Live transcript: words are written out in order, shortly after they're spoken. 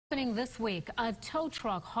Happening this week, a tow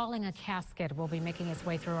truck hauling a casket will be making its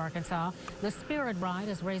way through Arkansas. The Spirit Ride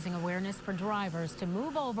is raising awareness for drivers to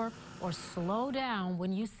move over or slow down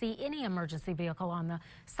when you see any emergency vehicle on the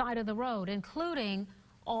side of the road, including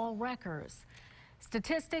all wreckers.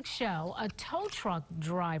 Statistics show a tow truck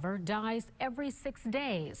driver dies every 6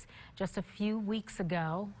 days. Just a few weeks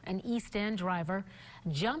ago, an East End driver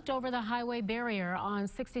jumped over the highway barrier on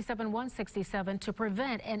 67-167 to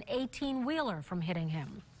prevent an 18-wheeler from hitting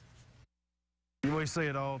him. We see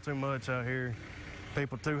it all too much out here.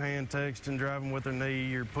 People two-hand texting, driving with their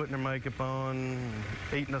knee, or putting their makeup on,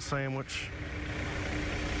 eating a sandwich.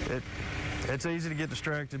 It's easy to get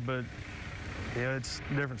distracted, but yeah, it's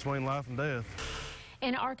the difference between life and death.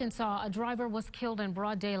 In Arkansas, a driver was killed in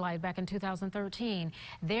broad daylight back in 2013.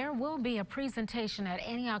 There will be a presentation at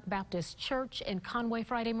Antioch Baptist Church in Conway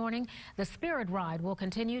Friday morning. The Spirit Ride will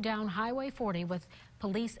continue down Highway 40 with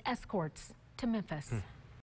police escorts to Memphis.